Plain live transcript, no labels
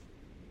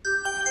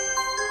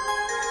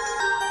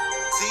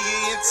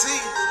T-E-N-T.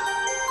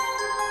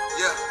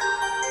 Yeah.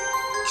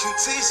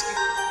 Q-T-ski.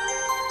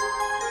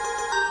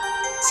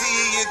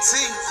 T-E-N-T.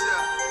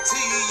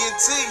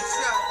 T-E-N-T.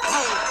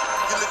 Boom.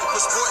 You looking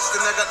for sports,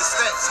 then I got the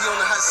stats. He on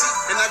the hot seat,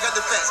 and I got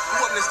the facts. Who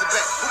up next to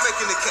back? Who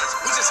making the catch?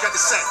 Who just got the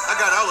sack? I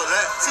got all of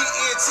that.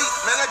 T-E-N-T,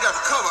 man, I got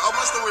the cover. All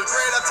my story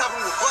bread, I top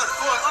them with butter.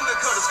 For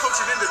undercutters,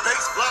 coaching in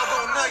debates. Live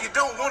on now, you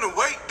don't wanna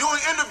wait. Doing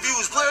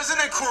interviews, players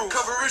and their crew.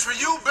 Coverage for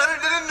you better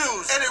than the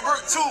news. And it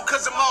worked too,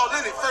 cause I'm all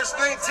in it.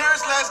 First name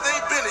Terrence, last name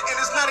Bennett. And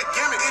it's not a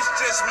gimmick, it's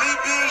just me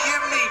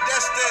being me.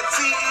 That's that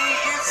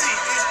T-E-N-T.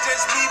 It's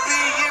just me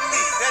being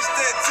me. That's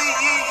that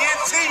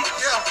T-E-N-T.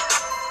 Yeah.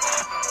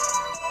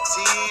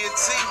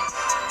 T-E-N-T.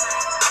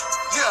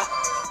 Yeah.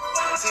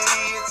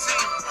 T-E-N-T.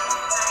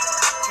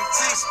 Q-T.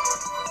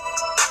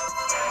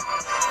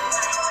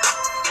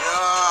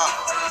 Yeah.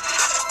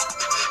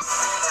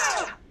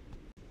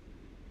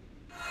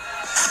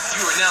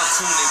 You are now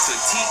tuned into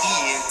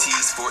TENT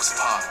Sports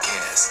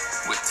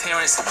Podcast with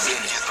Terrence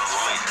Bennett.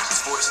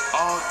 Sports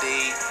all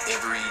day,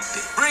 every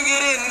day. Bring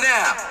it in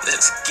now.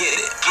 Let's get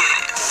it.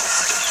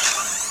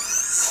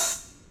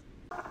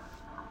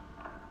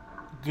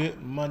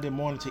 Good Monday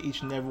morning to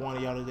each and every one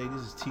of y'all today.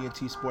 This is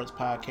TNT Sports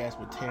Podcast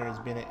with Terrence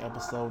Bennett,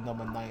 episode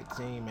number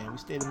 19, man. We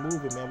stayed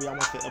moving, man. We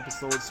almost to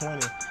episode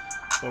 20.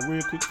 But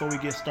real quick before we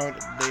get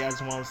started today, I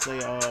just want to say,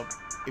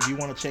 if you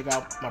want to check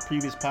out my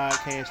previous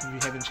podcast, if you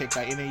haven't checked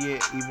out any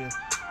yet, even,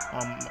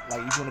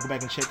 like if you want to go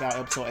back and check out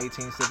episode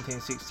 18, 17,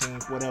 16,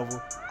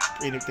 whatever,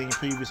 anything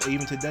previous, or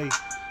even today,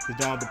 just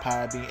download the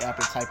Podbean app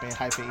and type in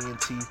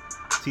 -ENT,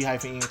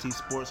 T-ENT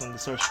Sports on the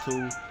search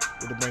tool.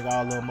 It'll bring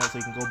all of them up so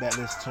you can go back,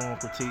 listen to them,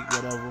 critique,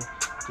 whatever.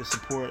 Just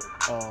support.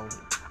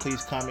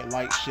 Please comment,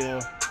 like,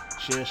 share.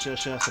 That's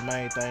the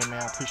main thing,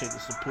 man. I appreciate the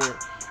support.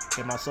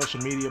 And my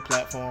social media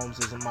platforms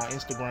is my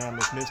Instagram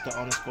is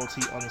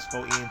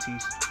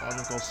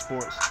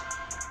Mr_T_ENT_sports.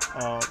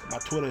 My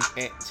Twitter is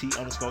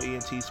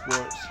 @T_ENT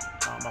sports.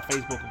 My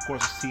Facebook, of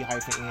course, is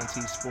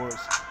T-ENT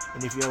sports.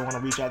 And if you ever want to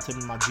reach out to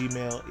me, my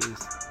Gmail is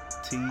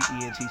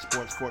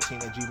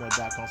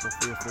TENTsports14@gmail.com. So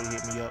feel free to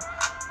hit me up.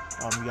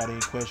 You got any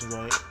questions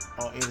or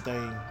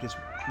anything just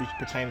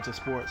pertaining to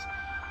sports.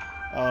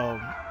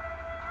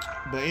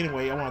 But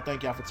anyway, I want to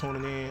thank y'all for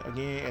tuning in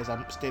again as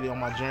I'm steady on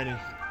my journey.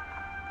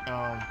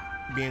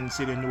 Being in the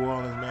city of New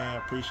Orleans, man, I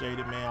appreciate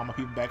it, man. All my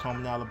people back home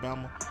in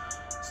Alabama.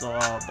 So,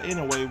 but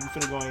anyway, we're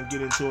finna go ahead and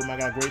get into it, man. I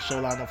got a great show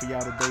lined up for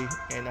y'all today.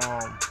 And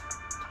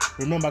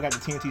remember, I got the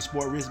TNT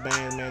Sport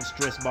wristband, man,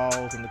 stress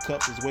balls, and the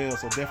cups as well.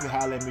 So definitely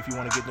holler at me if you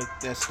want to get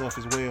that stuff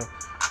as well.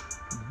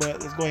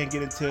 But let's go ahead and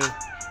get into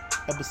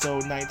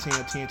episode 19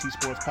 of TNT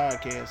Sports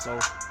Podcast. So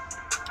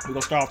we're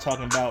going to start off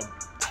talking about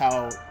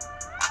how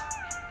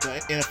the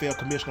NFL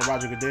Commissioner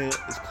Roger Goodell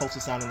is close to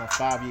signing a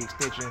 5-year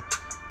extension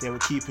that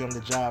would keep him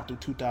the job through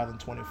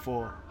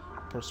 2024,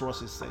 per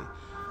sources say.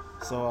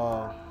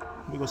 So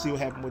we're going to see what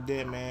happens with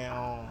that,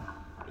 man.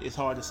 It's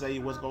hard to say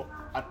what's going.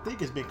 I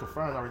think it's been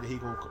confirmed already that he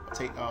going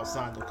to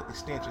sign the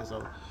extension.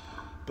 So,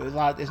 but it's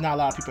not a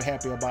lot of people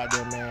happy about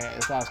that, man.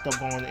 There's a lot of stuff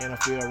going on in the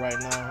NFL right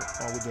now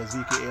with the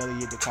Ezekiel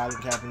Elliott, the Colin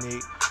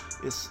Kaepernick.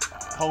 It's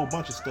a whole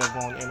bunch of stuff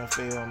going on in the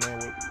NFL, man,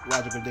 with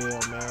Roger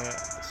Goodell, man.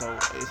 So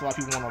it's a lot of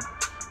people want to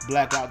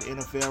black out the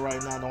NFL right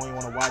now. Don't even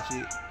want to watch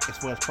it as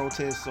far as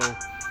protests. So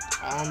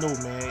I don't know,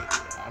 man.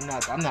 I'm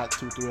not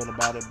too thrilled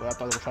about it, but I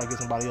thought they were trying to get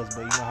somebody else.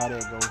 But you know how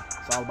that goes.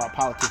 It's all about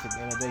politics at the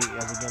end of the day.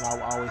 As again, I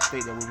always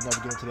state that we would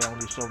never get into that on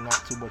this show.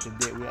 Not too much in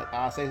debt.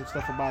 I'll say some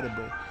stuff about it,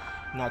 but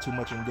not too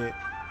much in debt.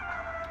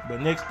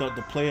 But next up,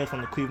 the players from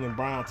the Cleveland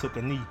Browns took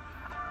a knee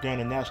during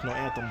the national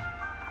anthem,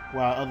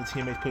 while other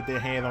teammates put their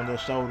hands on their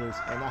shoulders.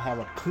 And I have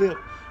a clip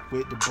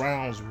with the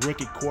Browns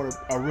rookie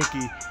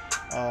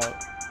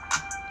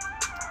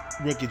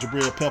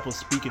Jabril Peppers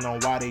speaking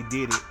on why they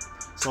did it.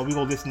 So we're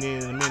going to listen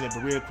in a minute,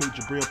 but real quick,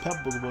 Jabril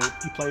Peppers,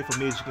 he played for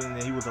Michigan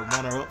and he was a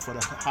runner-up for the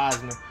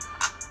Heisman.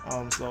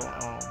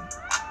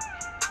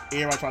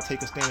 Everybody try to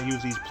take a stand and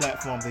use these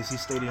platforms as he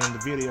stated in the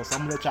video. So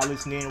I'm going to let y'all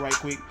listen in right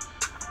quick.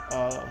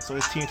 So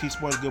it's TNT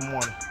Sports. Good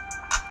morning.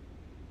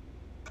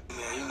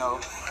 Yeah,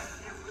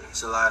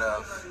 it's a lot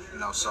of,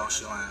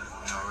 social and,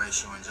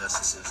 racial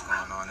injustices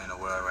going on in the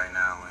world right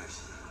now. And,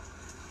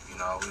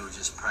 we were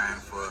just praying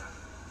for,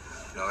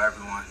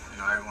 everyone.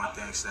 Everyone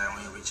thinks that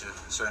when you reach a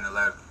certain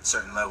level,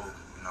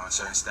 a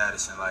certain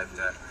status in life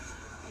that,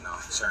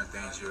 certain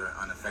things you're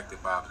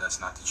unaffected by, but that's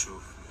not the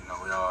truth.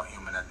 We're all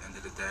human at the end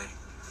of the day.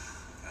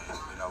 And,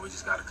 we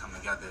just got to come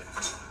together,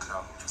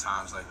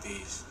 times like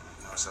these.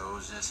 So it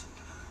was just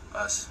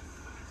us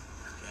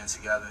getting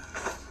together,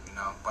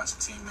 a bunch of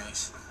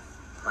teammates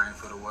praying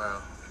for the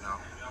world.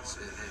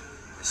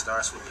 It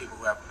starts with people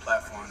who have a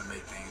platform to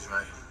make things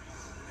right,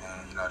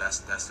 and that's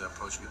the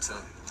approach we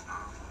took.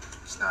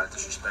 It's not a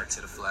disrespect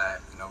to the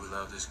flag. We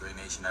love this great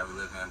nation that we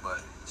live in,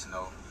 but it's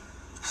no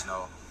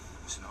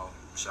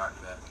shock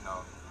that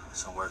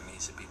some work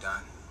needs to be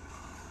done.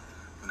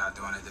 We're not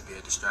doing it to be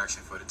a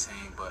distraction for the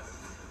team, but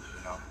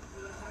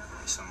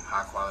there's some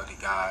high quality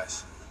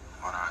guys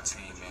on our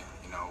team, and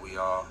we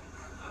all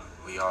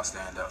we all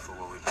stand up for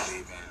what we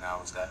believe in, and that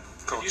was that.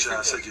 Coach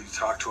said you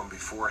talked to him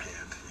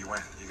beforehand. You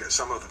got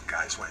some of the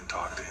guys went and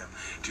talked to him.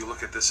 Do you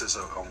look at this as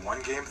a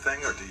one-game thing,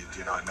 or do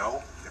you not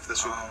know if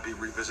this would be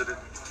revisited?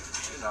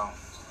 You know,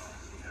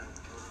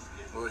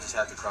 we'll just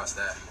have to cross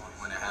that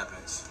when it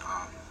happens.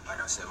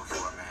 Like I said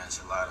before, man,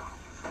 it's a lot of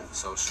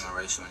social and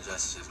racial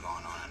injustices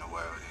going on in the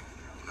world, and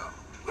you know,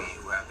 we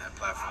who have that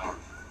platform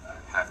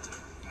have to,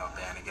 you know,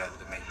 band together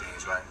to make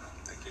things right.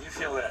 Can you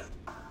feel that?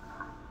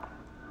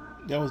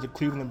 That was the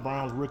Cleveland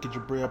Browns rookie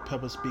Jabril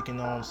Peppers speaking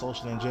on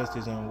social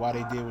injustice and why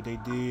they did what they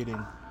did,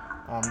 and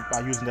by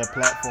using that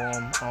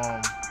platform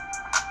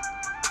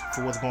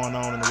for what's going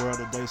on in the world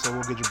today. So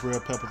we'll give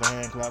Jabril Peppers a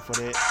hand clap for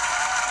that,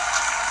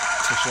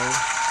 for sure.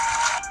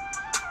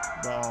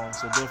 But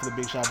so definitely a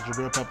big shout out to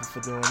Jabril Peppers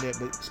for doing that.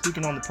 But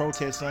speaking on the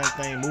protest, same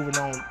thing. Moving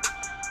on,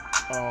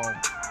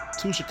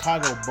 two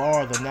Chicago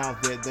bars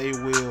announced that they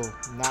will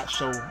not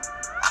show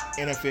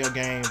NFL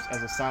games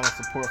as a silent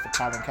support for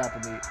Colin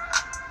Kaepernick.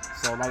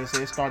 So, like I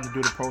said, it's starting to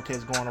do the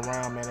protests going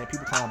around, man. And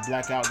people trying to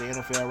black out the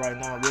NFL right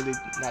now, really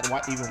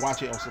not even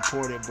watch it or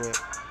support it. But,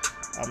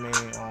 I mean,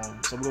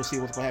 so we're going to see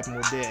what's going to happen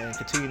with that. And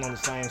continuing on the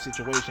same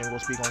situation, we'll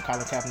speak on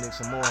Colin Kaepernick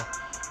some more.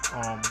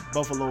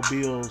 Buffalo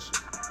Bills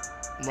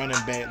running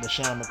back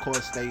LaShawn McCoy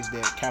states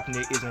that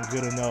Kaepernick isn't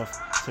good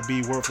enough to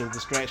be worth the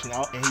distraction.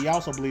 And he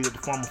also believes that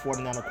the former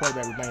 49er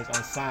quarterback remains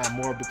unsigned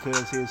more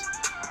because his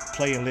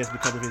play and less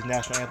because of his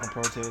national anthem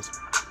protest.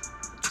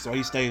 So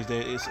he states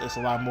that it's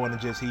a lot more than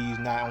just he's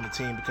not on the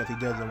team because he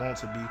doesn't want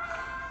to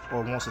be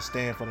or wants to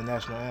stand for the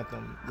national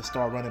anthem. The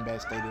star running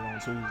back stated on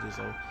Tuesday.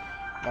 So,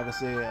 like I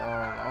said,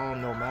 I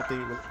don't know, man. I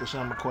think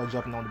LaShawn McCoy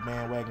jumping on the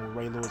bandwagon with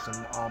Ray Lewis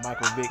and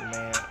Michael Vick,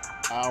 man.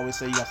 I always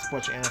say you got to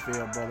support your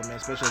NFL, brother, man.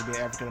 Especially as being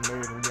African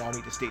American, we all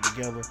need to stick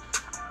together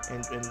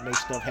and make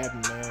stuff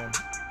happen, man.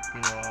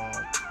 You know,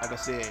 like I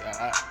said,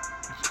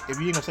 if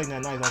you ain't gonna say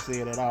nothing nice, don't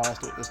say it at all.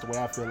 That's the way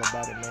I feel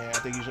about it, man. I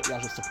think y'all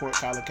should support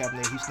Colin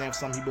Kaepernick. He snapped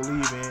something he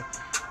believes in.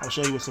 I'm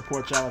sure he would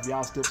support y'all if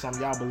y'all still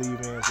something y'all believe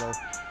in. So,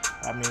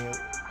 I mean,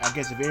 I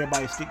guess if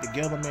everybody stick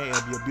together, man,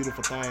 it'll be a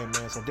beautiful thing,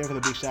 man. So definitely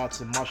a big shout out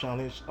to Marshawn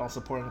Lynch on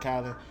supporting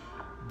Colin.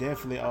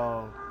 Definitely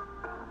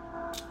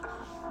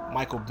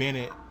Michael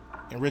Bennett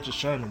and Richard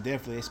Sherman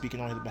definitely speaking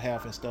on his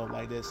behalf and stuff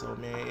like that. So,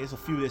 man, it's a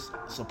few that's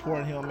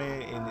supporting him,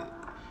 man, and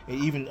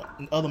even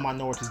other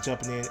minorities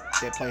jumping in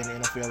that play in the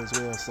NFL as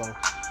well. So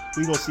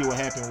we gonna see what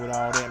happens with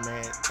all that,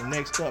 man. And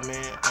next up,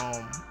 man,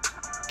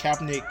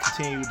 Kaepernick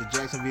continued. The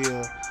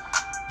Jacksonville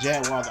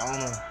Jaguars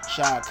owner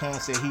Shad Khan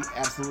said he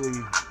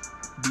absolutely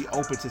be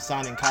open to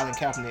signing Colin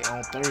Kaepernick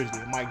on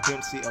Thursday. Mike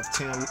Dempsey of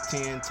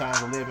 10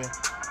 times 11,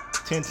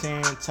 10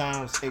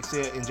 times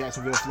Excel in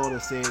Jacksonville, Florida,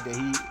 said that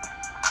he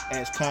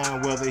asked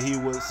Khan whether he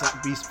would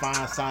be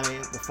fine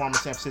signing the former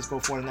San Francisco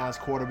 49ers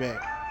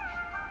quarterback.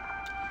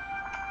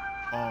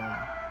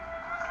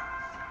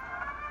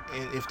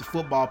 And if the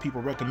football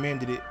people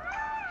recommended it,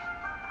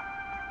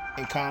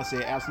 and Khan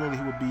said absolutely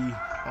he would be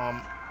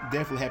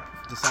definitely happy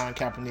to sign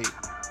Kaepernick.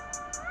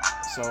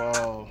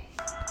 So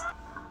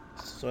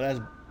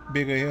that's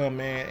big of him,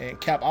 man. And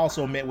Cap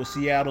also met with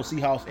Seattle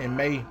Seahawks in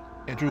May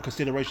and drew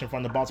consideration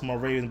from the Baltimore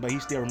Ravens, but he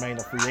still remained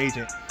a free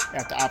agent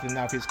after opting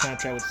out of his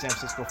contract with the San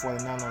Francisco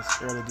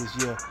 49ers earlier this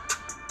year.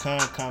 Khan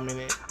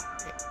commented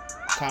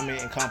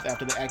and comments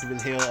after the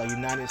activists held a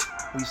United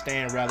We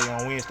Stand rally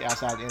on Wednesday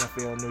outside the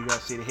NFL New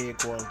York City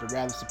headquarters. The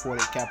rally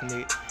supported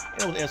Kaepernick,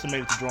 and it was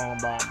estimated to draw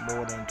by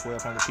more than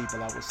 1,200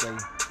 people, I would say.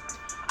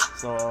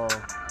 So,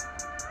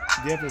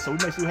 definitely. So we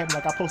may see what happens.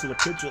 Like I posted a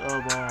picture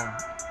of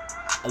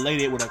a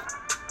lady with a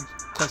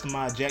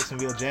customized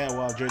Jacksonville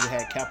Jaguars jersey,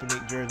 had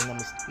Kaepernick jersey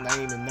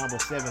name and number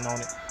 7 on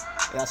it.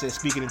 And I said,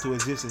 speaking into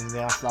existence, and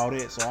then I saw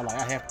that. So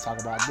I have to talk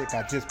about it.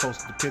 I just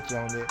posted the picture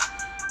on that.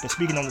 But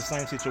speaking on the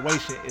same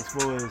situation, as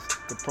far as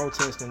the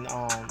protest and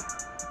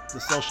the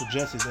social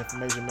justice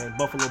information, man,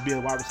 Buffalo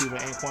Bills wide receiver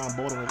Anquan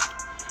Boldin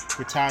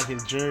retired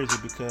his jersey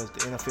because the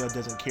NFL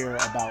doesn't care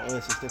about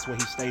us. That's what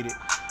he stated.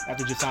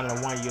 After just signing a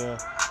 1-year,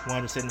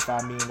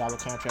 $175 million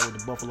contract with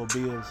the Buffalo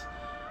Bills,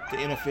 the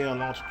NFL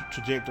launched a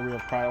trajectory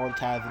of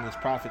prioritizing its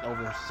profit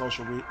over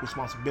social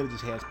responsibilities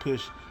has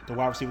pushed the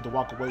wide receiver to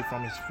walk away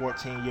from his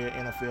 14-year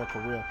NFL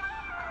career.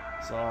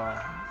 So,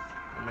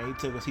 I mean,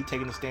 he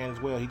taking the stand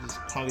as well. He just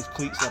hung his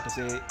cleats up and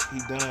said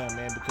he's done,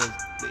 man, because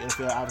the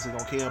NFL obviously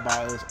don't care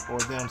about us or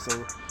them.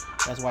 So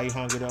that's why he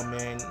hung it up,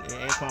 man.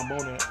 And Anquan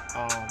Boldin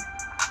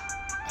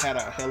had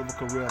a hell of a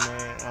career,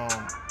 man,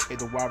 at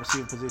the wide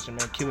receiver position,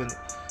 man, killing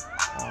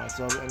it.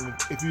 So I mean,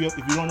 if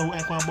you don't know who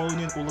Anquan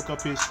Boldin is, go look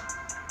up his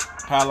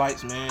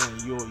highlights, man,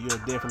 and you'll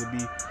definitely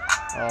be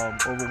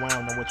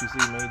overwhelmed on what you see,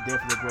 man. He's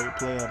definitely a great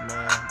player,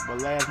 man.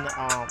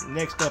 But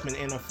next up in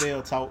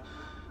NFL talk,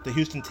 the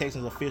Houston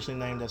Texans officially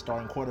named their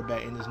starting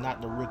quarterback, and it's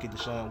not the rookie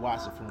Deshaun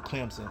Watson from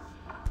Clemson.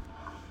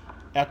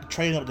 After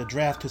trading up the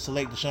draft to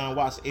select Deshaun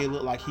Watson, it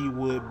looked like he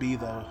would be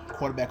the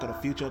quarterback of the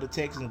future of the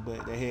Texans,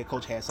 but their head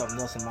coach had something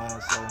else in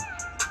mind, so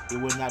it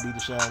would not be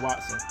Deshaun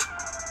Watson.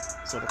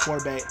 So the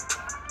quarterback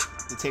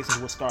the Texans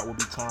would start would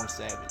be Tom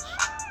Savage.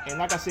 And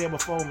like I said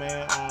before,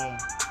 man,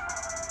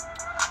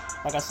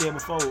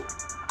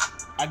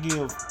 I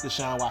give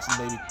Deshaun Watson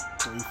maybe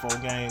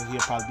 3-4 games. He'll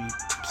probably be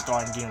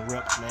starting getting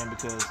reps, man,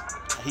 because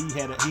he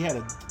had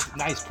a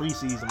nice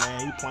preseason,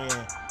 man.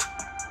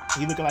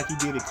 He looking like he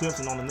did at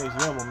Clemson on the next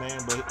level, man.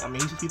 But I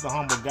mean, he's a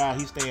humble guy.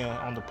 He's staying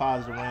on the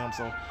positive realm.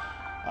 So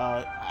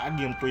I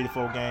give him 3 to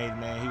 4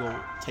 games, man. He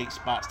gonna take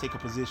spots, take a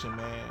position,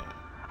 man.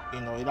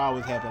 You know, it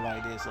always happen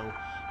like that. So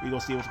we gonna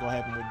see what's gonna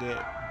happen with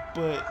that.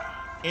 But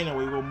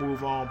anyway, we're gonna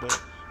move on.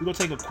 But we're gonna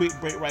take a quick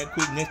break right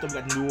quick. Next up, we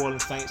got the New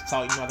Orleans Saints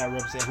talk. You know, I gotta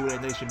represent Who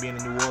That Nation being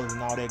in New Orleans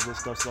and all that good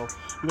stuff. So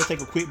we're gonna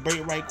take a quick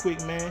break right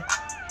quick, man,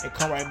 and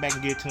come right back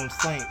and get to them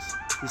Saints.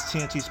 This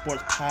TNT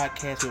Sports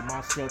Podcast with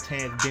myself,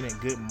 Terrence Bennett.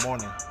 Good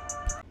morning.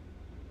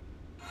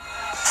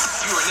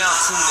 You are now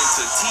tuned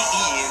into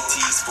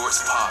TENT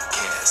Sports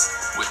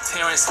Podcast with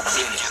Terrence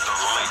Bennett.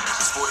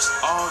 Sports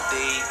all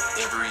day,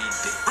 every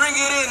day. Bring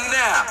it in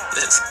now.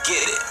 Let's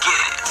get it.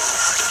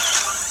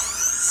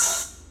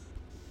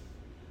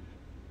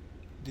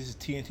 This is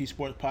TNT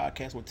Sports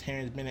Podcast with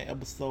Terrence Bennett,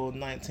 episode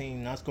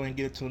 19. Now let's go ahead and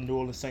get it to the New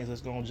Orleans Saints.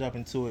 Let's go and jump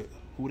into it.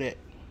 Who that?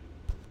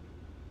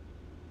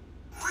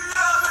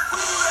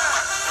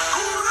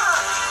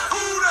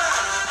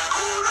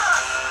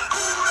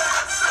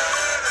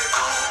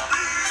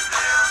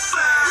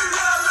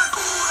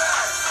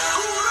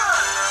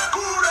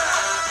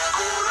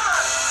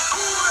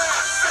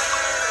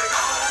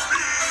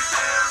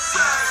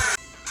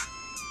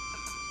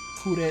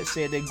 Who that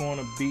said they're going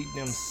to beat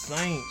them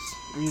Saints?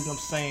 The reason I'm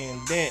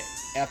saying that,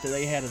 after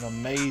they had an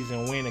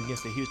amazing win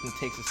against the Houston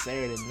Texans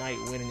Saturday night,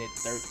 winning it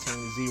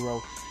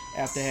 13-0,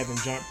 after having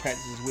joint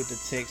practices with the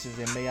Texans,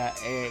 and may I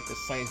add, the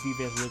Saints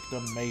defense looked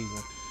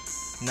amazing.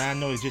 Now I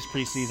know it's just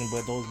preseason,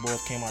 but those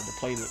boys came out to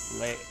play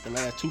the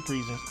last 2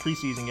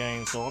 preseason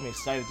games, so I'm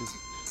excited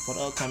for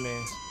the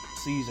upcoming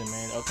season,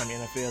 man, the upcoming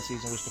NFL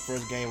season, which the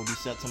first game will be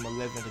September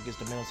 11th against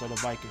the Minnesota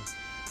Vikings.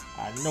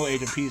 I know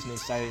Adrian Peterson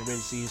is excited and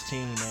ready to see his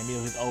team, man. Me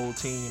and his old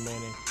team,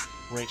 man, and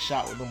Rick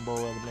shot with them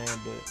boys, man.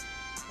 But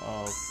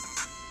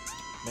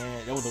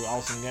man, that was an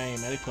awesome game,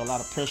 man. They put a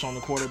lot of pressure on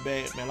the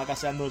quarterback, man. Like I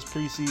said, I know it's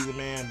preseason,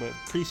 man, but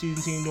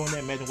preseason team doing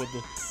that, imagine what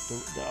the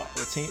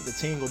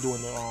team gonna do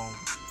in the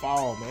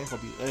fall, man. It's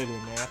gonna be ugly,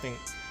 man. I think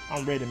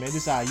I'm ready, man. This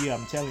is our year.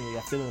 I'm telling you,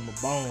 I feel it in my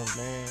bones,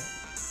 man.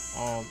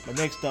 But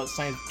next up,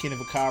 Saints Kenny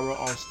Vaccaro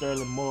on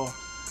Sterling Moore.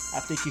 I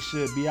think he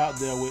should be out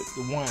there with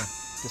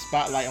the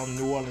spotlight on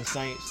the New Orleans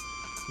Saints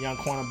young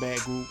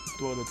cornerback group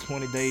throughout the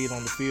 20 days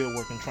on the field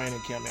working training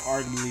camp, and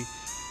arguably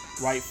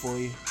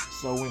rightfully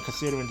so when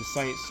considering the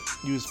Saints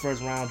used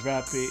first round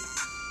draft pick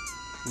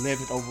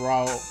 11th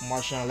overall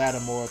Marshawn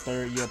Lattimore,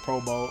 3rd-year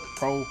Pro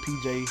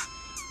PJ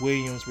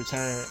Williams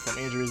returned from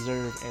injury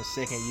reserve, and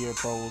 2nd-year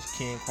pros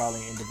Ken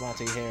Crawley and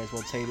Devontae Harris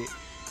rotated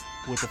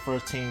with the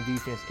first team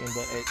defense in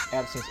the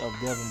absence of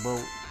Devin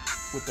Broke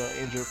with the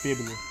injured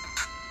fibula.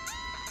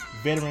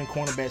 Veteran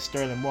cornerback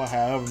Sterling Moore,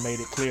 however, made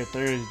it clear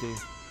Thursday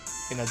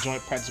in a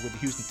joint practice with the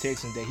Houston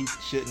Texans that he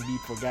shouldn't be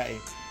forgotten.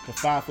 The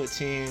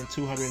 5'10",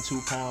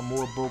 202-pound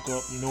Moore broke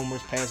up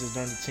numerous passes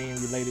during the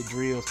team-related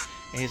drills,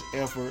 and his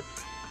effort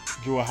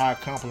drew a high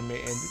compliment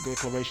and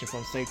declaration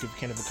from safety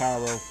Kenny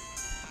Vaccaro.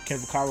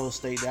 Kenny Vaccaro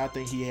stated that I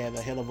think he had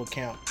a hell of a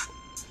camp.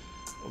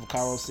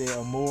 Vaccaro said,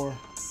 Moore,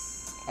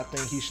 I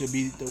think he should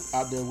be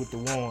out there with the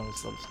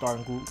ones, so the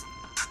starting group.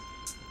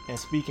 And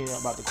speaking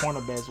about the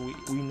cornerbacks,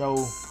 we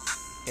know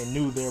and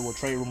knew there were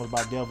trade rumors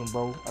about Devin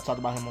Broke. I talked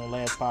about him on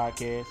last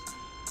podcast.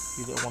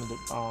 He's one of the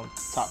top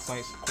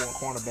Saints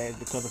cornerbacks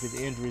because of his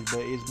injuries,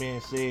 but it's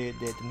being said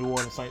that the New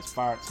Orleans Saints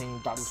fired team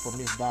doctors for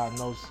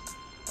misdiagnosis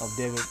of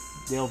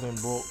Devin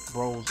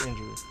Broke's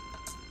injury.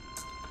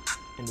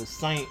 And the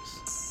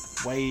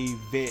Saints waive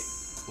vet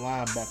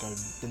linebacker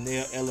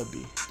Daniel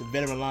Ellaby. The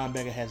veteran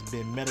linebacker has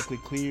been medically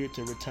cleared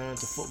to return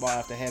to football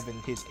after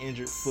having his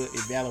injured foot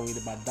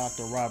evaluated by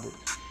Dr. Robert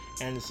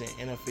Anderson.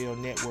 NFL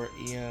Network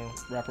Ian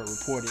Rappaport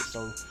reported.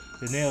 So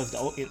Daniel is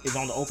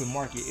on the open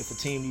market if a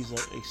team needs an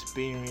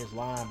experienced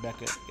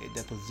linebacker at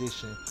that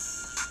position.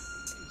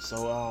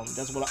 So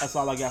that's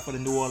all I got for the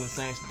New Orleans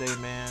Saints today,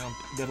 man. I'm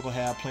definitely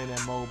gonna have plenty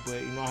of more, but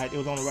you know it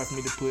was only right for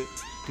me to put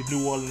the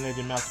New Orleans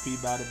legend Master P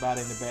Body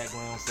in the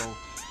background. So,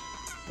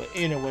 but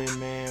anyway,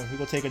 man, we're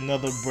gonna take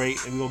another break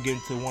and we're gonna get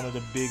into one of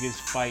the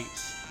biggest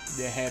fights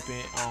that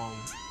happened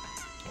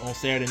on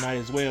Saturday night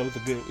as well. It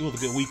was a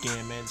good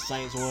weekend, man. The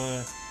Saints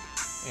won.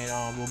 And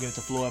we'll get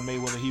into Floyd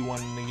Mayweather. He won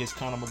against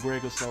Conor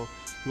McGregor. So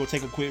we're going to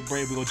take a quick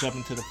break. We're going to jump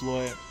into the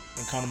Floyd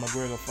and Conor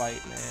McGregor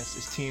fight, man.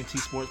 It's TNT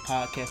Sports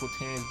Podcast with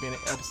Terrence Bennett,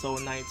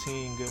 episode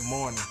 19. Good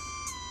morning.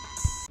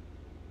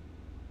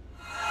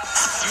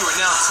 You are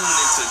now tuned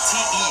into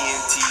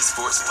TENT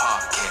Sports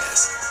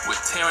Podcast with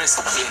Terrence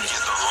Bennett.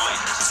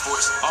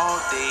 Sports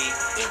all day,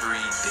 every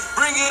day.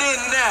 Bring it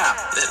in now.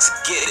 Let's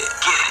get it.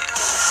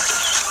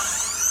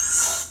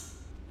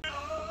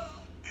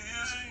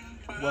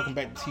 Welcome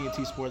back to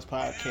TNT Sports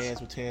Podcast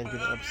with Terrence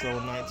Bennett,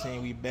 episode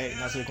 19. We back.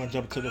 Now, so we're going to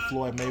jump into the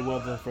Floyd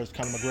Mayweather versus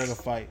Conor McGregor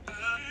fight.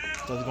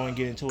 So we're going to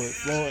get into it.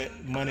 Floyd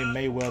Money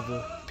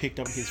Mayweather picked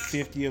up his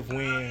 50th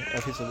win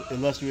of his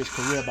illustrious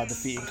career by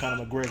defeating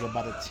Conor McGregor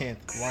by the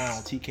 10th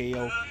round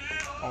TKO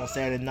on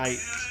Saturday night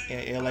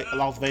at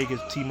Las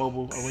Vegas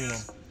T-Mobile Arena.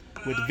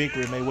 With the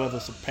victory, Mayweather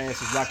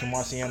surpasses Rocky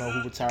Marciano,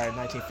 who retired in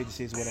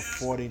 1956 with a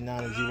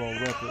 49-0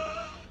 record.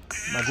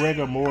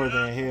 McGregor more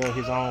than held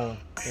his own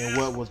in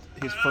what was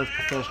his first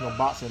professional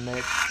boxing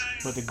match,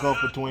 but the gulf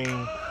between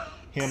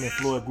him and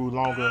Floyd grew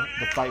longer.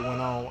 The fight went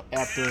on.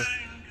 After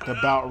the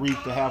bout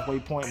reached the halfway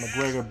point,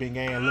 McGregor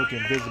began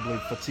looking visibly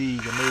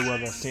fatigued, and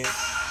Mayweather, since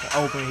the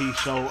open, he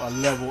showed a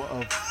level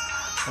of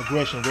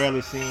aggression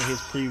rarely seen in his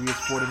previous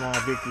 49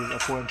 victories.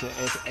 According to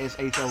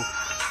SHO,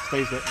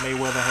 states that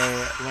Mayweather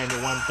had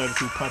landed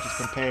 132 punches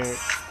compared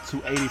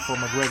to 80 for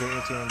McGregor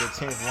entering the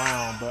 10th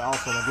round, but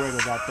also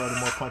McGregor got 30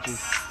 more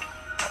punches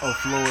of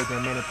Floyd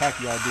than Manny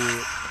Pacquiao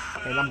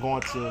did. And I'm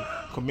going to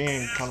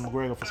commend Conor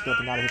McGregor for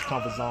stepping out of his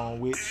comfort zone,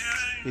 which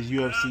is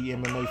UFC,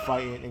 MMA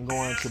fighting, and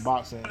going to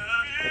boxing.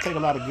 It takes a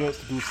lot of guts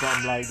to do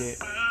something like that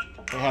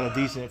and had a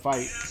decent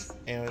fight.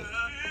 And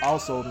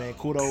also, man,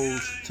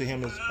 kudos to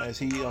him as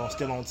he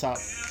still on top.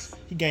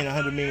 He gained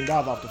 $100 million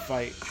off the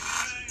fight.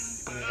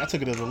 And I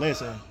took it as a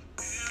lesson.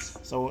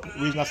 So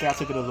the reason I say I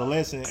took it as a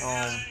lesson,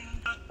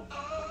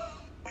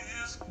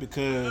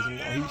 because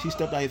he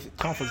stepped out of his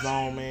comfort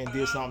zone, man,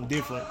 did something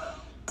different.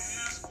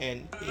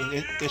 And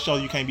it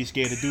shows you can't be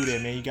scared to do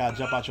that, man. You gotta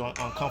jump out your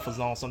comfort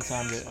zone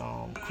sometimes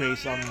to create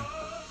something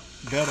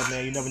better,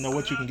 man. You never know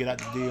what you can get out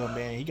the deal,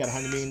 man. He got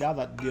 $100 million out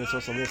the deal, so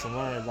it's a lesson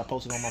learned. I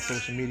posted on my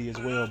social media as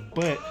well.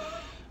 But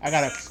I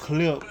got a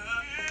clip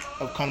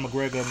of Conor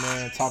McGregor,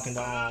 man, talking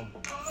to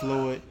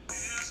Floyd.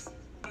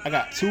 I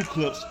got two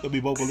clips that we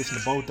both will listen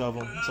to both of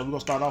them. So we're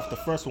gonna start off the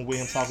first one with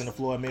him talking to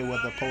Floyd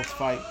Mayweather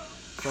post-fight.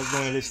 So let's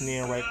go and listen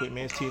in right quick,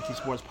 man. It's TNT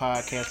Sports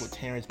Podcast with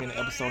Terrence Bennett,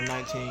 episode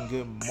 19.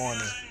 Good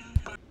morning.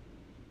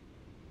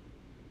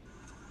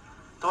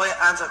 Do I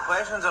answer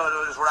questions or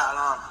do I just rattle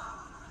on?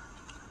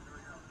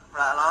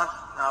 Rattle on?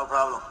 No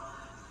problem.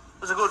 It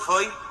was a good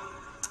fight.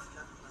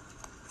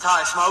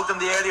 Thought I smoked him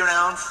the early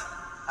rounds.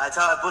 I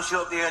thought I'd bust you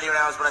up the early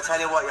rounds, but I tell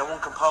you what, you're one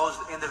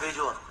composed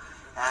individual.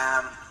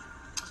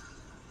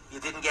 You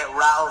didn't get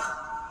rattled.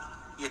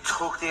 You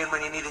tucked in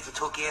when you needed to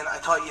tuck in.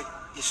 I thought you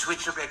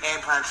switched up your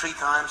game plan 3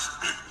 times.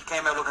 You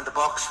came out looking to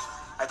box.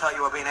 I thought you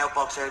were being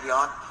outboxed early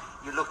on.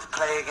 You looked to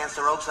play against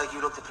the ropes like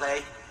you looked to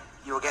play.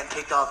 You were getting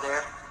picked off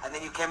there. And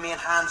then you came in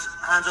hands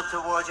up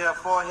towards your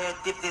forehead,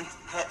 dipped in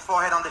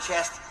forehead on the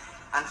chest,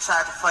 and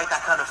started to fight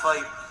that kind of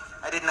fight.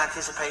 I didn't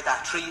anticipate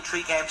that.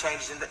 Three game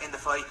changes in the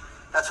fight.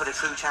 That's what a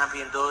true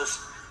champion does.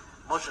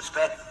 Much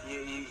respect. You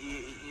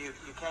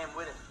came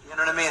with it. You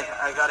know what I mean?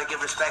 I got to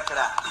give respect to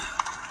that.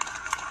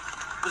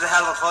 It was a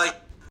hell of a fight.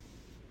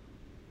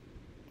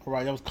 All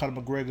right, that was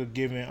Conor McGregor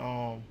giving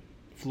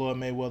Floyd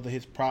Mayweather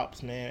his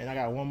props, man. And I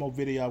got one more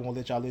video I want to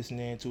let y'all listen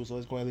in to, so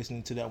let's go ahead and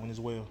listen to that one as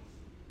well.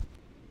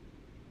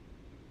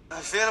 I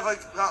feel if I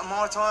got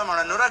more time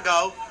or another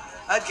go,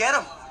 I'd get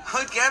him.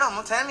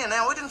 I'm telling you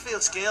now, I didn't feel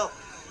skill.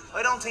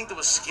 I don't think there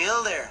was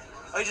skill there.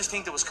 I just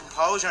think there was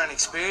composure and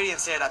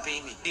experience there that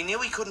beat me. He knew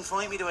he couldn't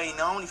fight me the way he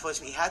normally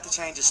fights me. He had to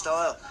change his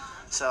style.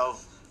 So,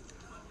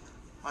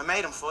 I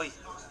made him fight.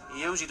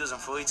 He usually doesn't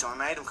fight, so I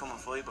made him come and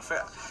fight. But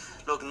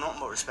look, nothing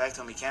but respect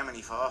to him. He came and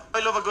he fought.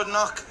 I love a good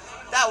knock.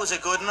 That was a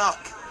good knock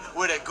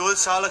with a good,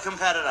 solid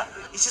competitor.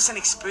 He's just an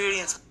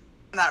experience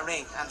in that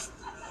ring. And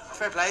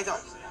fair play to him.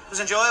 It was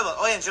enjoyable.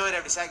 I enjoyed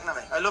every second of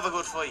it. I love a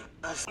good fight.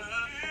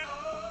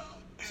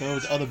 So it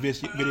was the other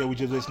video we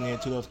just listened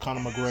to. That was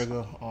Conor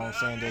McGregor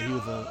saying that he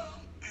was a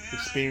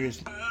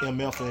experienced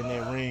MFer in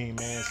that ring,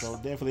 man. So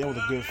definitely it was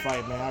a good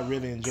fight, man. I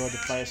really enjoyed the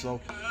fight. So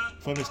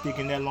for him to stick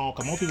in that long,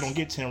 because most people don't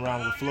get 10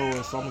 rounds with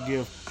Floyd. So I'm going to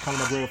give Conor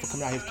McGregor for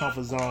coming out of his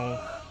comfort zone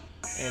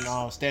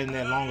and standing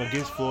that long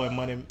against Floyd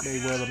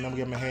Mayweather. I'm going to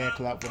give him a hand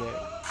clap for that.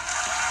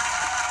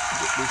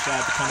 Big shout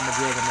out to Conor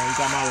McGregor, man. You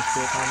got my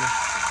respect, homie.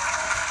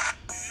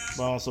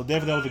 So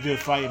definitely that was a good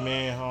fight,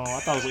 man. I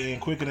thought it would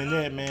end quicker than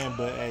that, man.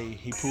 But hey,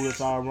 he proved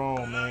us all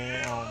wrong,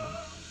 man.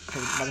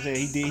 Like I said,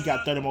 he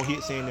got 30 more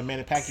hits in than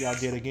Manny Pacquiao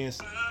did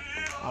against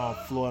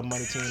Floyd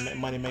Money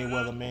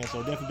Mayweather, man.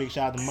 So definitely big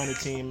shout out to Money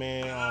Team,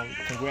 man.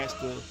 Congrats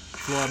to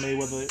Floyd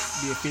Mayweather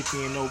being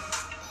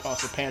 50-0,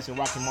 surpassing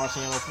Rocky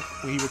Marciano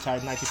when he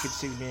retired in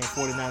 1956, being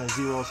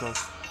 49-0. So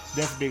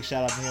definitely big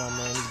shout out to him,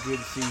 man. It's good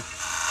to see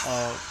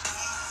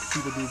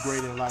people do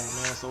great in life,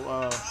 man. So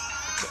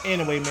but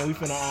anyway, man, we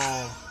finna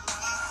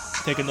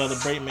take another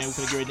break, man. We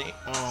finna get ready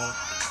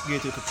to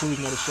get to the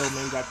conclusion of the show,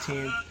 man. We got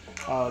 10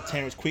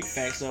 Terrence Quick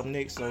Facts up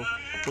next, so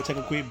we'll take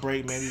a quick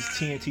break, man. This is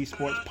TNT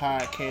Sports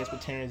Podcast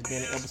with Terrence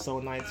Bennett,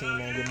 episode 19,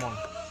 man. Good morning.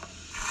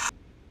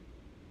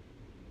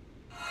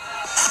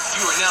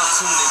 You are now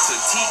tuned into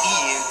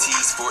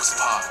TENT Sports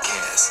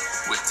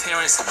Podcast with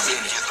Terrence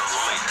Bennett.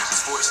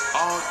 Sports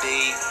all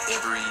day,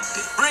 every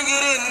day. Bring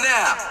it in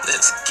now.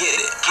 Let's get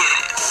it.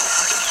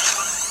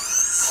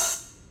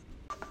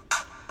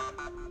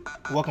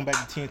 Welcome back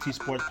to TNT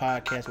Sports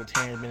Podcast with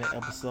Terrence Bennett,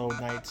 episode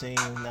 19.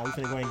 Now we're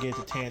finna go ahead and get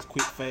into Terrence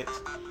Quick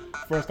Facts.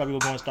 First off, we're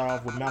going to start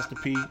off with Master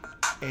P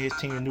and his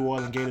team, the New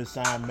Orleans Gators,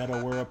 signed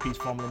Metta World Peace,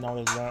 formerly known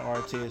as Ron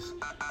Artest.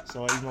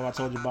 So even though I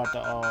told you about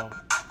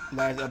the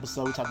last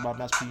episode, we talked about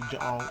Master P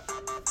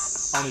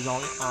on his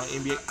own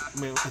NBA,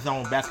 his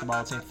own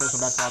basketball team,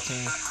 professional basketball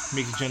team,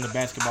 mixed gender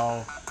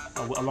basketball,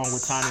 along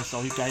with Tiny.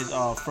 So he got his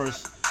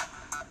first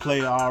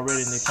player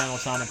already, and they plan on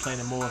signing and playing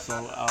him more.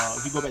 So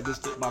if you go back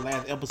to my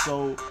last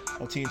episode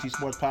of TNT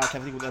Sports Podcast, I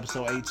think it was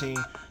episode 18.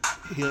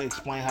 He'll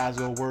explain how it's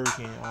gonna work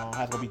and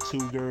how it's gonna be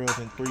 2 girls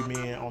and 3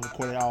 men on the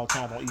court at all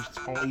times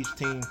on each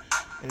team.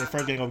 And the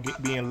first game gonna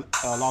be in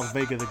Las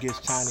Vegas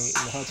against Tiny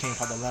and her team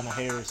called Atlanta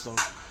Harris. So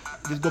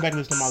just go back and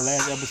listen to my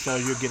last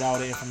episode. You'll get all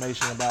the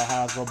information about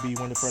how it's gonna be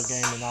when the first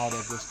game and all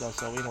that good stuff.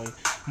 So anyway,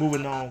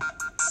 moving on.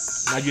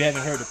 Now you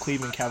haven't heard the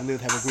Cleveland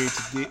Cavaliers have agreed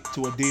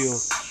to a deal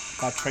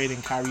by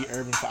trading Kyrie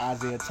Irving for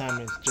Isaiah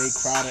Thomas, Jay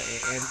Crowder,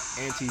 and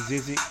Ante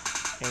Zizic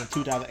in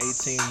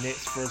 2018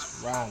 Nets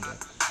first rounder.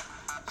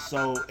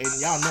 So, and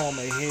y'all know I'm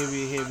a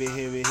heavy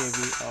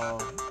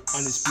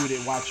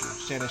undisputed watcher,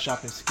 Shannon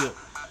Sharpe and Skip.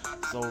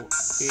 So,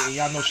 and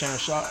y'all know Shannon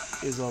Sharpe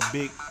is a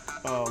big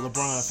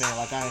LeBron fan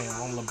like I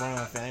am. I'm a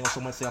LeBron fan. I ain't gonna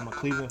so much say I'm a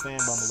Cleveland fan,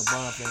 but I'm a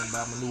LeBron fan, but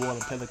I'm a New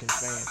Orleans Pelicans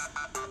fan.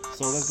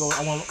 So let's go.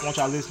 I want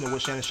y'all to listen to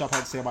what Shannon Sharpe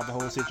had to say about the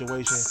whole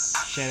situation,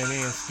 Shannon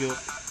and Skip,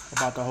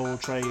 about the whole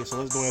trade. So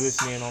let's go and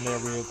listen in on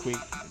that real quick.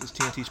 This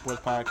TNT Sports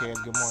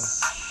Podcast. Good morning.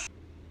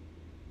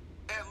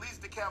 At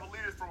least the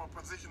Cavaliers, from a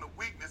position of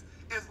weakness,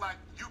 it's like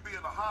you being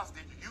a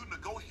hostage. You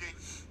negotiate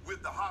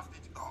with the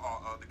hostage,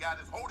 the guy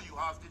that's holding you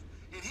hostage,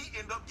 and he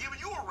end up giving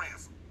you a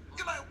ransom.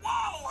 You're like,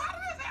 whoa, how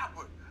did this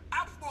happen?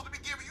 I'm supposed to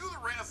be giving you the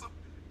ransom.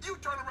 You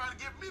turn around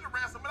and give me the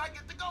ransom, and I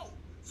get to go.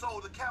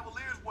 So the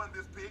Cavaliers won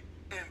this pick,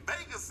 and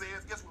Vegas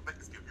says, guess what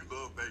Vegas gives? You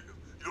love Vegas.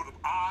 You know the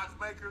odds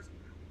makers?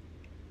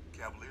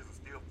 Cavaliers are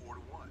still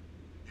 41.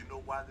 You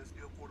know why they're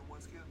still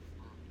 41, Skip?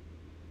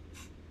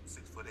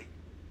 6'8", 250,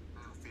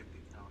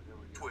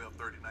 12,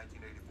 30,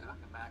 1984.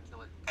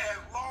 Immaculate. As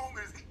long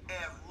as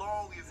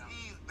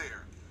he's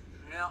there.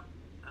 Yeah.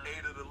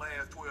 8 of the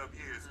last 12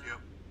 years, Skip,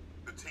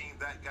 the team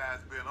that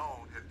guy's been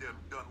on has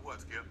done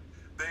what, Skip?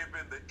 They've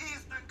been the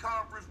Eastern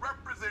Conference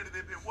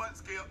representative in what,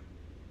 Skip?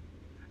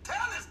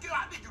 Tell it, Skip.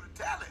 I need you to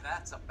tell it.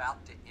 That's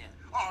about to end.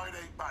 Oh, it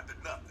ain't about to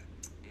nothing.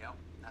 Yep.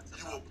 That's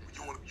You about to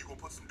end.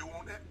 gonna put some dew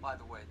on that? By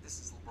the way, this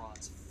is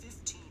LeBron's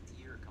 15th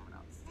year coming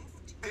up.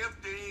 15.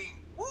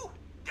 15. Woo!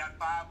 Got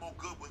 5 more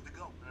good ones to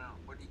go. Yeah.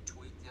 What did he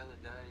tweet the other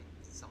day?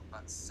 Something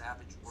about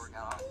savage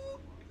workout.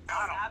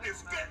 It's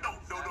scary. No.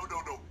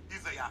 He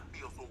say, I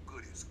feel so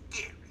good. It's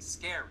scary.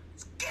 Scary.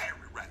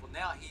 Scary, right? Well,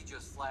 now he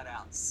just flat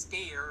out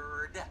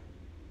scared.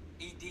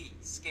 ED,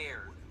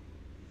 scared.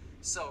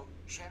 So,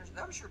 Shannon,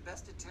 that was your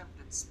best attempt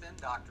at spin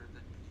doctor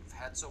that you've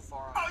had so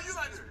far on Oh, you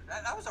like it?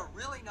 That was a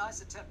really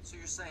nice attempt. So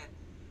you're saying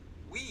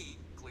we,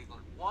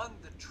 Cleveland, won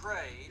the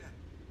trade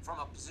from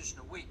a position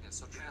of weakness.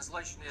 So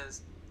translation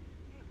is,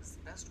 it was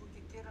the best we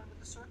could get under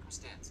the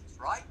circumstances,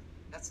 right?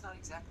 That's not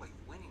exactly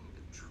winning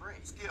the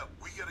trade. Skip,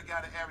 we get a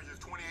guy that averages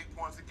 28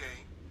 points a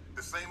game,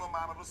 the same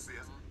amount of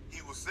assists.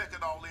 He was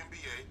second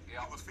All-NBA.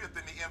 Yep. He was 5th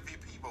in the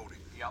MVP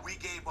voting. Yep. We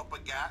gave up a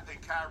guy, and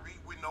Kyrie,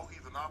 we know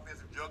he's an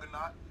offensive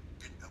juggernaut,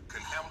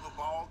 can handle the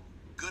ball,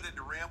 good at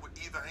the rim with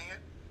either hand.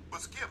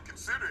 But Skip,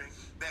 considering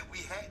that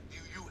you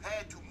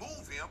had to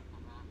move him,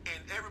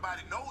 and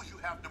everybody knows you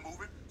have to move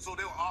him, so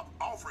they were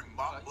offering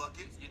Bob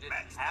buckets. You didn't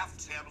have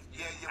to.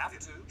 Yeah, have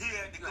to. He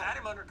had to You go. had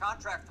him under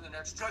contract for the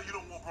next Because you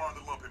don't want Braun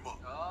to lump him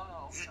up.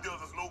 Oh, okay. He does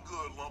us no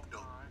good lumped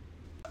up.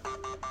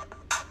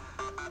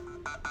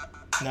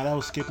 Now that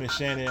was Skip and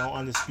Shannon on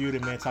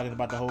Undisputed, man, talking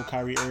about the whole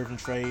Kyrie Irving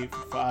trade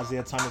for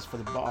Isaiah Thomas for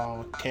the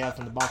Cavs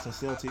from the Boston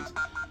Celtics.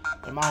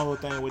 And my whole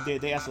thing with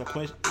that, they asked a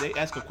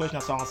question I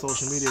saw on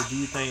social media. Do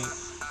you think?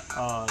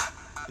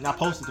 And I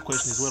posted the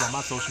question as well on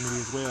my social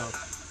media as well.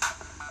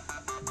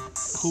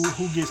 Who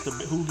gets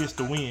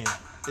the win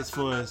as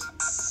far as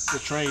the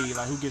trade?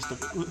 Like who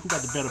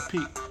got the better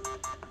pick?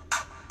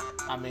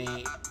 I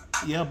mean,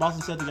 yeah,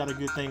 Boston Celtics got a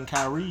good thing,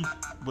 Kyrie,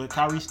 but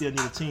Kyrie still need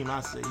a team. I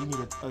say he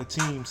need a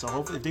team. So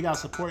hopefully, if they got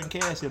supporting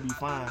cast, he'll be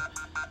fine.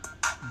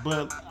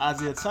 But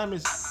Isaiah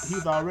Thomas,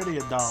 he's already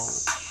a dog.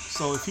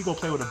 So if he go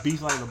play with a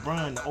beast like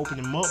LeBron to open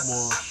him up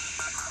more,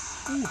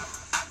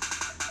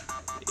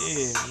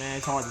 yeah, man,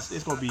 it's hard.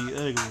 It's gonna be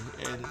ugly.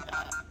 And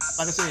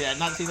like I said,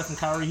 not to say that from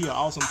Kyrie, he an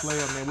awesome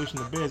player, man, wishing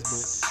the best.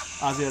 But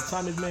Isaiah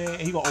Thomas, man,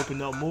 he gonna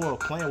open up more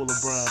playing with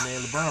LeBron,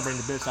 man. LeBron bring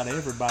the best out of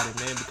everybody,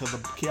 man, because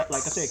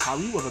like I said,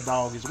 Kyrie was a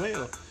dog as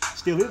well.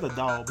 Still is a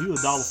dog. He was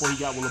a dog before he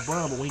got with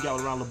LeBron, but when he got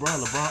around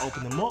LeBron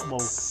opened him up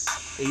more,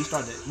 and he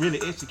started to really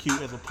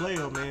execute as a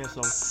player, man.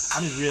 So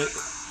I'm just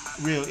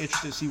real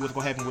interested to see what's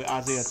gonna happen with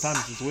Isaiah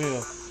Thomas as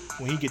well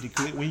when he get to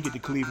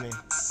Cleveland.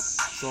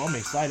 So I'm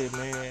excited,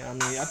 man. I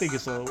mean, I think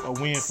it's a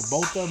win for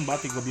both of them, but I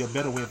think it'll be a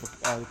better win for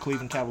the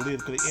Cleveland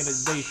Cavaliers because at the end of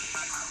the day,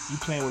 you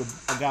playing with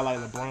a guy like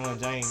LeBron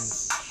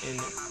James, and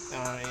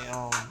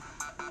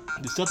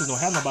the Celtics don't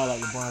have nobody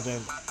like LeBron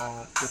James.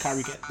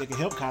 They can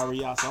help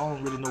Kyrie out, so I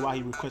don't really know why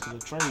he requested a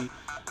trade.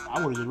 I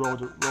would have just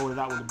rolled it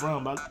out with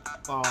LeBron, but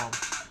I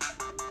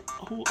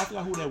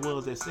forgot who that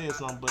was that said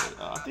something, but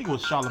I think it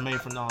was Charlamagne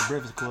from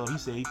Breakfast Club. He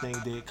said he thinks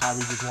that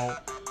Kyrie just want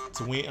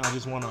to win,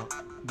 just want to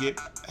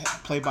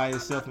play by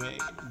himself and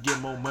get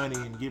more money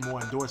and get more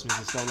endorsements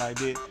and stuff like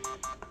that.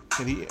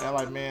 Cause I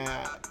like, man,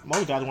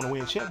 most guys want to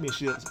win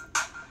championships,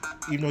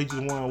 even though he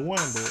just won one.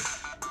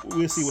 But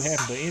we'll see what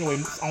happens. But anyway,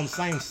 on the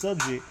same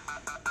subject,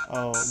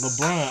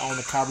 LeBron on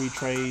the Kyrie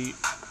trade,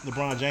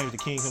 LeBron James, the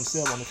king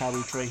himself, on the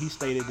Kyrie trade, he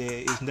stated that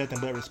it's nothing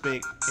but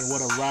respect, and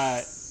what a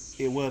ride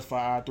it was for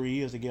our 3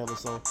 years together.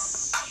 So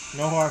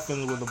no hard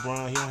feelings with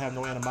LeBron. He don't have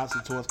no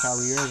animosity towards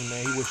Kyrie Irving,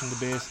 man. He wish him the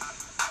best.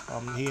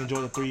 He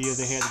enjoyed the 3 years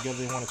they had together.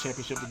 They won a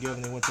championship together,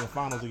 and they went to the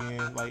finals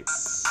again. Like,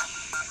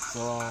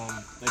 so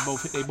they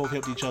both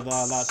helped each other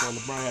out a lot. So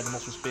LeBron had the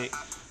most respect.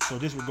 So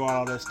disregard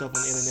all that stuff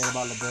on the internet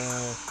about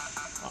LeBron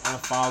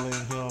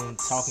unfollowing him,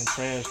 talking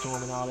trash to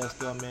him, and all that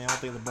stuff, man. I don't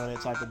think LeBron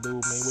that type of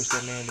dude, man. He wish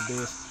that man the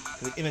best.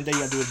 At the end of the day,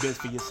 you gotta do his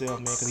best for yourself,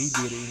 man, because he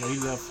did it. You know, he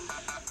left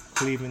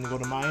Cleveland to go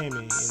to Miami,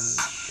 and then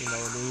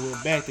he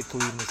went back to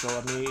Cleveland. So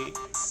I mean,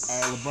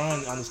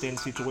 LeBron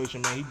understands the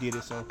situation, man. He did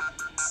it. So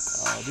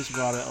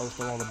disregard that other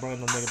stuff on LeBron.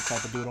 No negative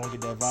type of dude. Don't get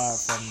that vibe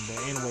from him. But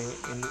anyway,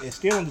 and it's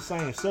still on the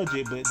same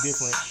subject, but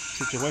different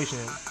situation.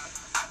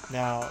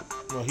 Now,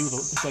 he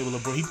played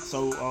with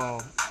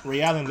LeBron.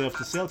 Ray Allen left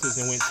the Celtics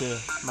and went to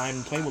Miami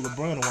and played with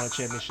LeBron and won a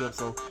championship.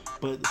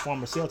 But the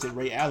former Celtic,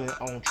 Ray Allen,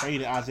 on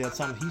trading Isaiah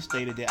Thomas, he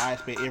stated that I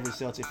expect every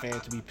Celtic fan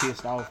to be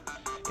pissed off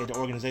at the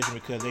organization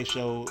because they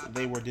showed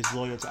they were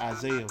disloyal to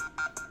Isaiah.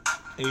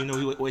 And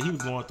what he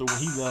was going through when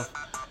he left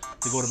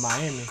to go to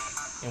Miami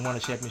and won a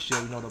championship.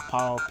 The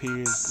Paul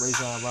Pierce,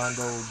 Rajon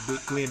Rondo,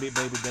 Big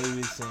Baby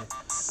Davis, and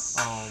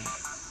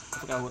I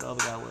forgot what the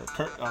other guy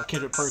was,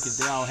 Kendrick Perkins.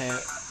 They all had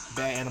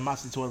bad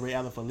animosity toward Ray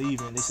Allen for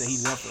leaving. They said he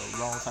left the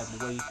wrong type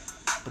of way,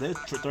 but they're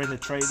threatening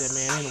to trade that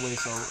man anyway.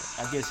 So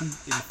I guess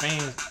the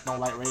fans don't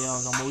like Ray Allen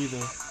no more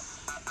either.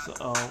 So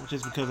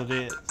just because of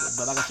that.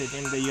 But like I said, at the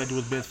end of the day, you gotta do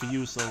what's best for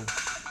you. So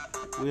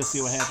we'll see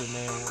what happens,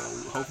 man.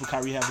 Hopefully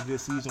Kyrie has a good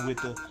season with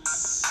the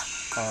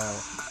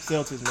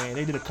Celtics, man.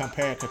 They did a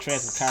compare and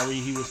contrast with Kyrie.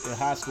 He was in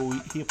high school.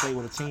 He played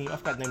with a team. I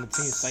forgot the name of the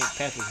team, St.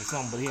 Patrick's or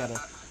something, but he had a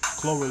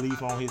clover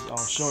leaf on his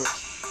shorts,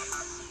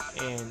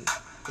 and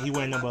he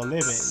wearing number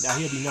 11. Now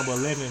he'll be number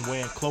 11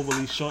 wearing clover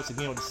leaf shorts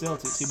again with the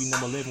Celtics. He'll be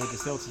number 11 with the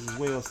Celtics as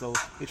well. So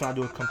they trying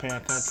to do a compare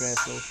and contrast.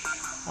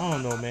 So I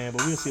don't know, man,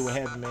 but we'll see what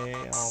happens, man.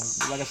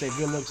 Like I said,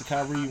 good luck to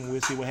Kyrie, and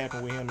we'll see what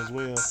happens with him as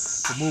well.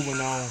 So moving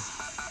on,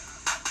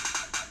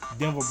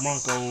 Denver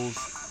Broncos,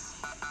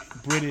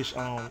 British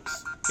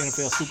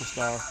NFL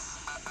superstar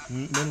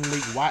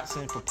Menelik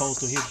Watson proposed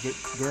to his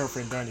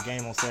girlfriend during the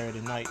game on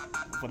Saturday night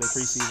for their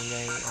preseason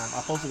game.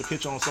 I posted a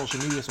picture on social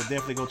media, so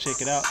definitely go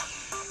check it out.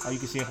 You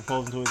can see him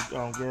proposing to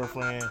his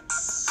girlfriend.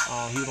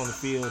 He was on the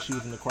field, she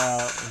was in the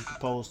crowd, and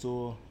proposed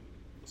to her.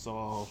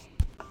 So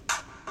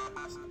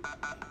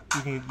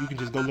you can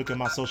just go look at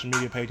my social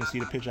media page and see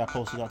the picture I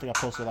posted. I think I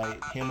posted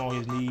like him on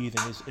his knees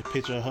and it's a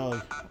picture of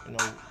her,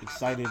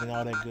 excited and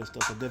all that good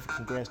stuff. So definitely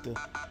congrats to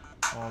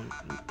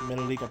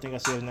Menelik. I think I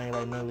said his name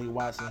right, Menelik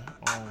Watson,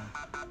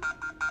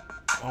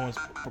 on his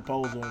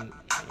proposal and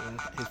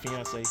his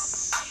fiance.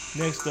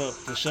 Next up,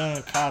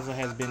 Deshaun Kaiser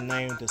has been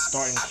named the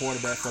starting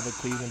quarterback for the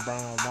Cleveland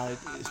Browns. Now,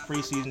 it's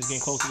preseason, it's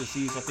getting close to the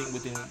season. I think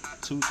within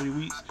 2-3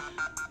 weeks,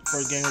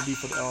 first game will be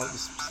for the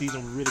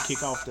season will really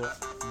kick off the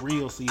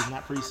real season,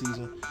 not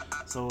preseason.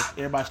 So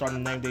everybody's starting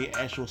to name their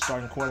actual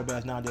starting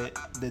quarterbacks now that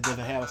doesn't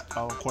have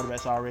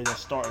quarterbacks already that's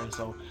starting.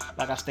 So,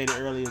 like I stated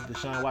earlier,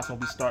 Deshaun Watson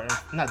will be starting.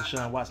 Not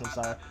Deshaun Watson, I'm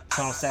sorry.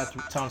 Tom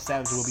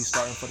Savage will be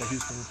starting for the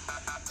Houston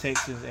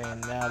Texans,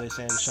 and now they're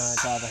saying Deshaun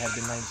Kaiser has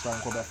been named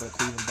starting quarterback for the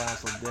Cleveland Browns.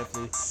 So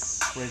definitely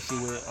ready to see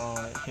what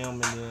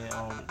him and then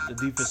the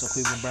defense of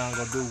Cleveland Browns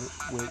gonna do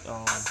with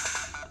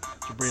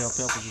Jabril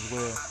Peppers as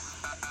well.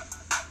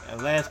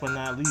 And last but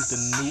not least, the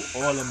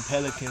New Orleans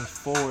Pelicans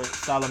forward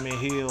Solomon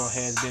Hill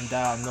has been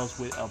diagnosed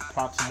with a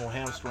proximal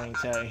hamstring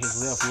tear in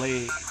his left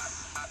leg.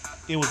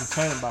 It was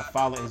determined by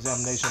follow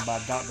examination by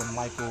Dr.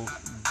 Michael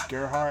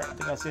Gerhardt. I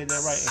think I said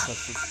that right. In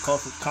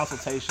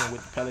consultation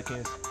with the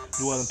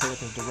New Orleans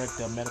Pelicans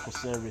Director of Medical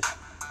Service,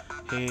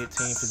 head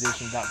team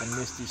physician Dr.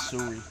 Misty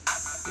Suri.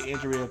 The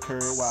injury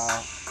occurred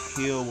while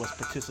Hill was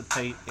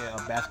participating in a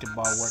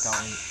basketball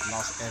workout in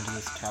Los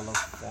Angeles,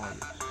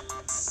 California.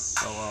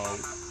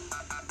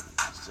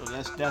 So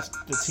that's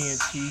the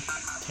TNT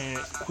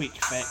Terrence quick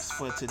facts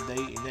for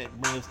today, and that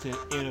brings us to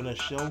the end of the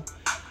show.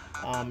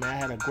 Man, I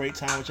had a great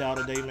time with y'all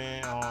today,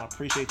 man.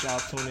 Appreciate y'all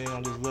tuning in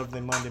on this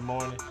lovely Monday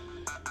morning.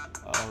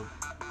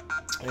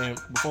 And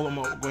before I'm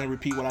going to go ahead and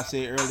repeat what I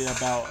said earlier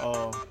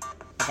about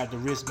I got the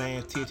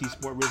wristbands, TNT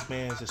Sport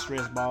wristbands and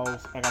stress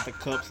balls. I got the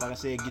cups. Like I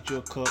said, get you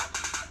a cup.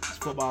 It's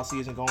football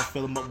season. Go and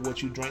fill them up with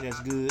what you drink that's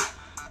good.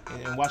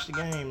 And watch the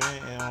game,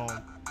 man. And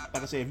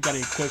like I said, if you got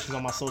any questions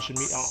on my social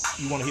media,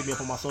 you want to hit me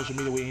up on my social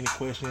media with any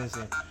questions,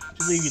 and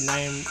just leave your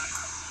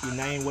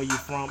name, where you're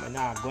from, and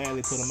I'll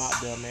gladly put them out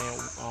there, man.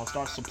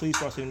 So please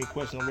start sending me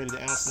questions. I'm ready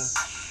to answer them.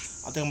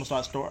 I think I'm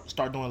gonna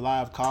start doing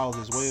live calls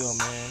as well,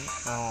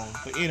 man.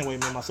 But anyway,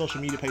 man, my social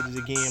media pages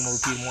again, I'm gonna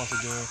repeat them once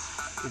again.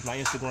 My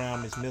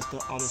Instagram is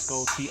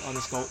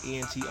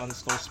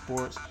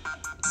Mr_T_ENT_sports.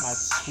 My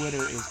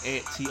Twitter is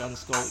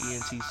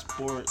 @T_ENT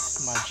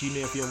sports. My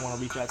Gmail, if you ever want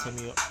to reach out to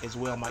me as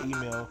well, my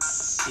email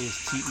is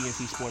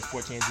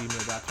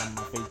TENTsports14@gmail.com.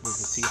 My Facebook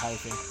is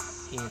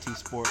T-ENT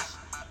sports.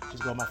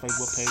 Just go to my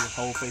Facebook page,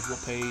 whole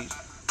Facebook page.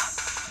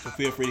 So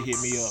feel free to hit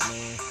me up,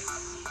 man.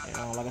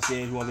 And like I said,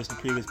 if you want to listen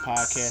to previous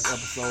podcast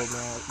episode,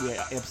 man, we're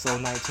at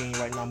episode 19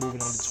 right now, moving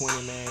on to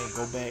 20, man.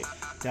 Go back,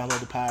 download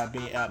the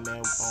Podbean app, man,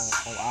 on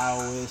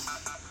iOS,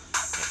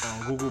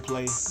 on Google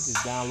Play. Just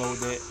download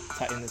that.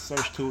 Type in the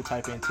search tool,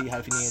 type in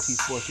T-ENT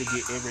sports. You'll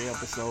get every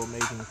episode, man.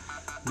 You can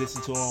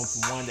listen to them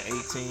from 1 to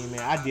 18,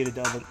 man. I did it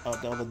the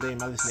other day,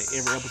 man. I listened to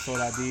every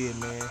episode I did,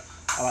 man.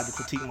 I like to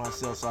critique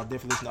myself, so I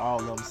definitely listen to all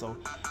of them. So,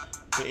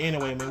 but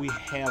anyway, man, we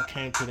have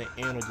came to the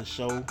end of the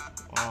show.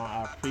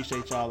 I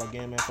appreciate y'all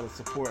again, man, for the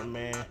support,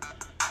 man.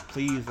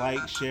 Please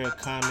like, share,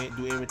 comment,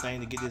 do everything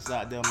to get this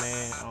out there,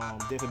 man.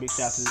 Definitely big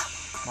shout out to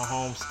my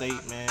home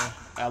state, man,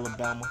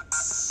 Alabama.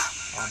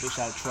 Big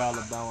shout out to Troy,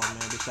 Alabama,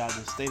 man. Big shout out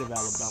to the state of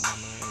Alabama,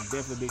 man. And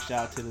definitely big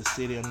shout out to the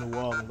city of New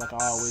Orleans. Like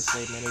I always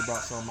say, man, they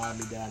brought something out of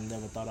me that I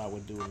never thought I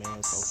would do,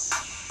 man. So,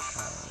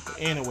 but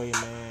anyway,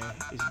 man,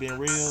 it's been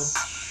real.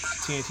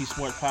 TNT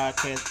Sports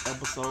Podcast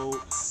episode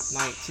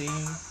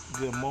 19.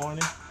 Good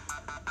morning.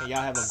 And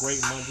y'all have a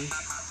great Monday.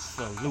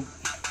 Salute.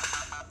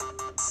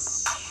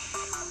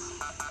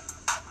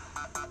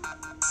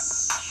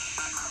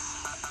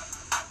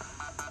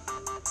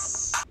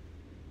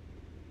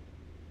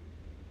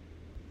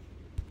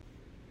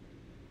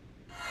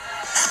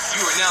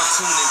 You are now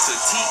tuned into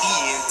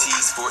TENT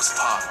Sports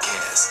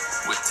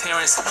Podcast with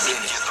Terrence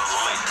Bennett.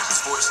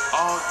 Sports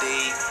all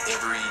day,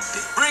 every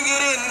day. Bring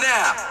it in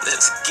now.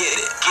 Let's get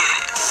it.